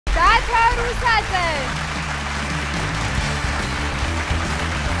რუსაძე.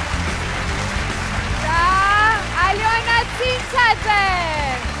 და ალიონა ცინცაძე.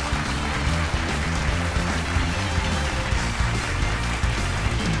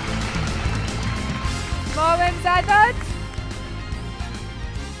 მოვემზადოთ.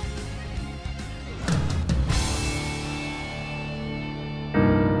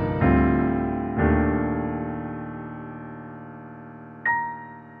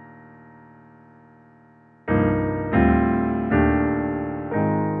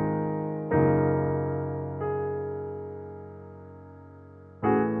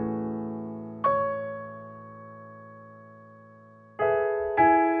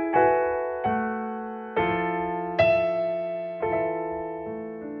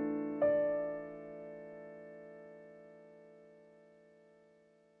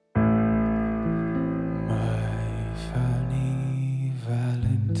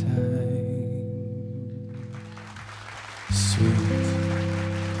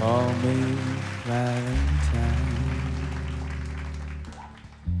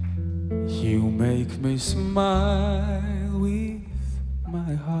 Smile with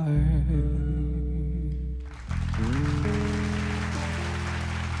my heart.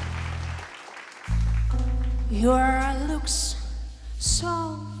 Your looks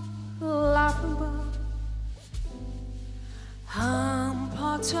so laughable,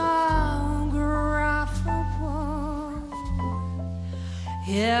 unphotographable.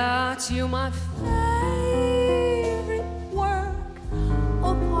 Yet you my favorite work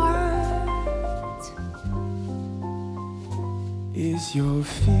of art. Is your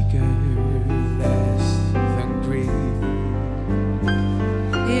figure less than green?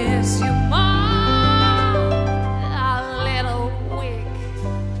 Is your mouth a little weak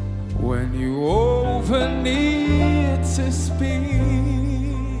when you open it to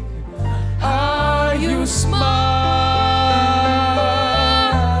speak? Are you smile?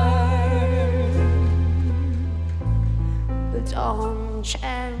 But don't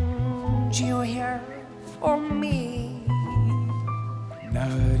change your hair for me.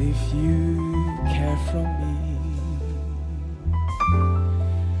 Not if you care for me.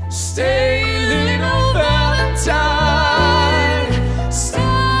 Stay, little Valentine. Stay.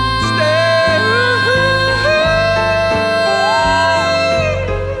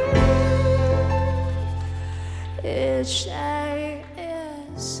 Each day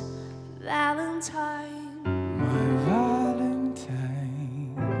is Valentine. My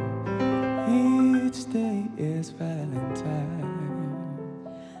Valentine. Each day is Valentine.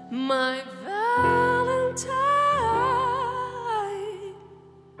 My Valentine.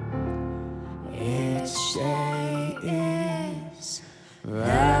 Each day is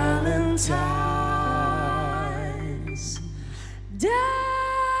Valentine's Day.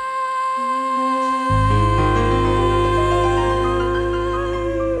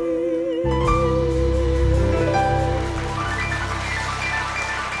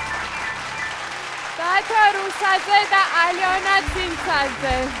 დათო რუსაძე და ალიონა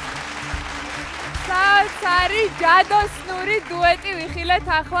ცინცაძე. საოცარი ჯადოსნური დუეტი ვიხილეთ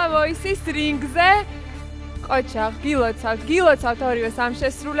ახლა ვოისის რინგზე. ყოჩა, გილოცავთ ორივე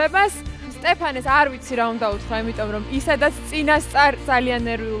სამშესრულებას. სტეფანეს არ ვიცი რა უნდა უთხრა, იმიტომ რომ ისედაც წინასწარ ძალიან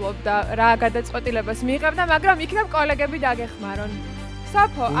ნერვიულობდა რა გადაწყვეტილებას მიიღებდა, მაგრამ იქნებ კოლეგები დაგეხმარონ.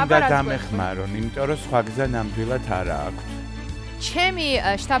 სოფო, აბა რა დამეხმარონ, იმიტომ რომ სხვა გზა ნამდვილად არა აქვს. ჩემი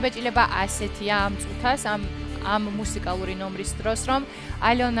შტაბეჭილება ასეთია ამ წუთას, ამ მუსიკალური ნომრის დროს, რომ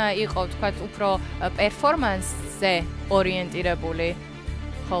ალიონა იყო, თქვათ, უფრო პერფორმანსზე ორიენტირებული,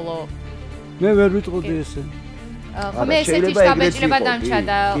 ხოლო მე ვერ ვიტყოდი ესე. მე ესეთი შტაბეჭილება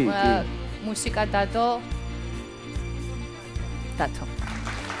დამჩადა მუსიკა დათო.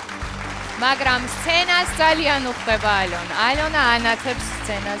 მაგრამ სცენას ძალიან უყვება ალიონა. ალიონა ანათებს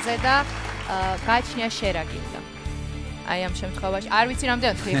სცენაზე და გაჩნია შერაგინდა. აი ამ შემთხვევაში არ ვიცი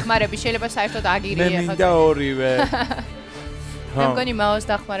რამდენად ხმარები შეიძლება საერთოდ აგირიე მე მინდა ორივე. მე მგონი მაოს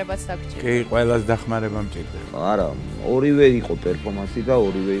დახმარებაც დაგჭირდა. კი, ყველას დახმარება მჭირდება. არა, ორივე იყო პერფორმანსი და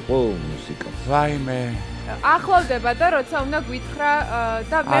ორივე იყო მუსიკა. ვაიმე. ახლოვდება და როცა უნდა გვითხრა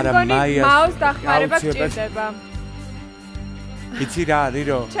და მე მგონი მაოს დახმარება გჭირდება. იცი რა არის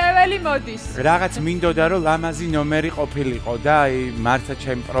რომ ჩეველი მოდის. რაღაც მინდოდა რომ ლამაზი ნომერი ყოფილიყო და აი მარცა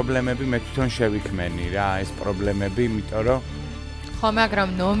ჩემი პრობლემები მე თვითონ შევიქმენი რა ეს პრობლემები, იმიტომ რომ ხო, მაგრამ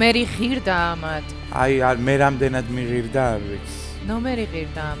ნომერი ღირდა ამათ. აი მე რამდენად მიღირდა არ ვიცი. ნომერი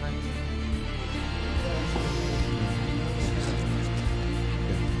ღირდა ამათ.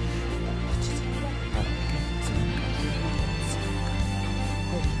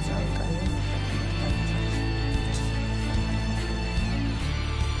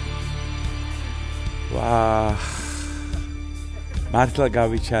 ვა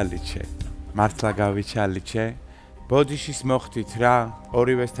მართლა გავიჩალიჩე ბოდიშის მოხდით რა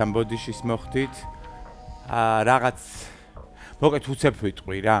ორივესთან ბოდიშის მოხდით რაღაც მოკეთ უცებ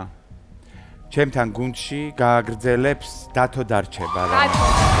ვიტყვი რა ჩემთან გუნდში გააგრძელებს დათო დარჩება რა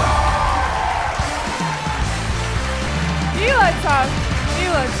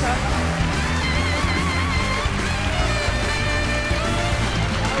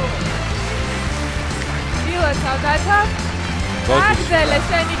ილოცავ დათო გააგრძელე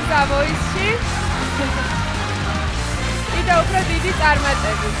შენი გზა ვოისში კიდევ უფრო დიდი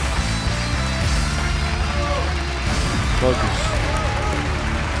წარმატებით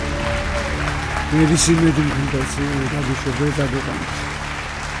მისი მედი მგონდასი დაუშვებელია დაგვეყანოს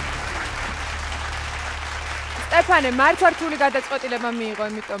სტეფანე მართვართული გადაწყვეტილება მიიღო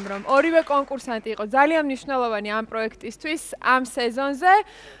იმიტომ რომ ორივე კონკურსანტი იყო ძალიან მნიშვნელოვანი ამ პროექტისთვის ამ სეზონზე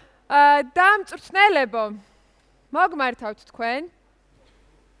და მწვრთნელებო მოგმართავთ თქვენ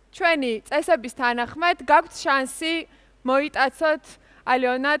ჩვენი წესების თანახმად გაგვთ შანსი მოიტაცოთ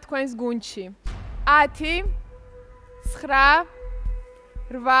ალიონა თქვენს გუნდში 10 9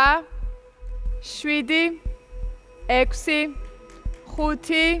 8 7 6 5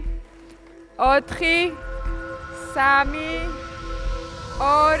 4 3 2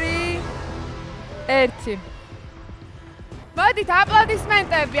 1 მოდით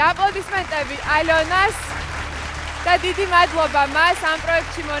აპლოდისმენტები ალიონას და დიდი მადლობა მას ამ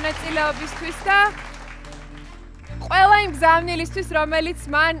პროექტში მონაწილეობისთვის და ყველა იმ გზავნილისთვის რომელიც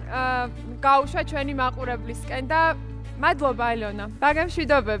მან გაუშვა ჩვენი მაყურებლისკენ და мадлоба, Алёна.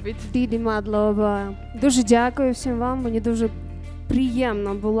 Багамშვიდობებით. Დიდი მადლობა. Дуже дякую всем вам. Мені дуже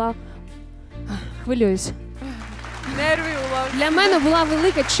приємно було. Хвилююсь. Нерви улов. Для мене була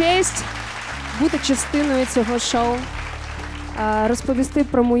велика честь бути частиною цього шоу, розповісти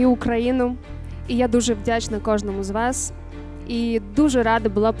про мою Україну. І я дуже вдячна кожному з вас. І дуже рада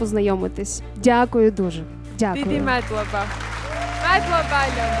була познайомитись. Дякую дуже. Дякую. Დიდი მადლობა. Мадлоба,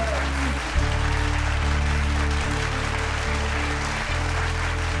 Алёна.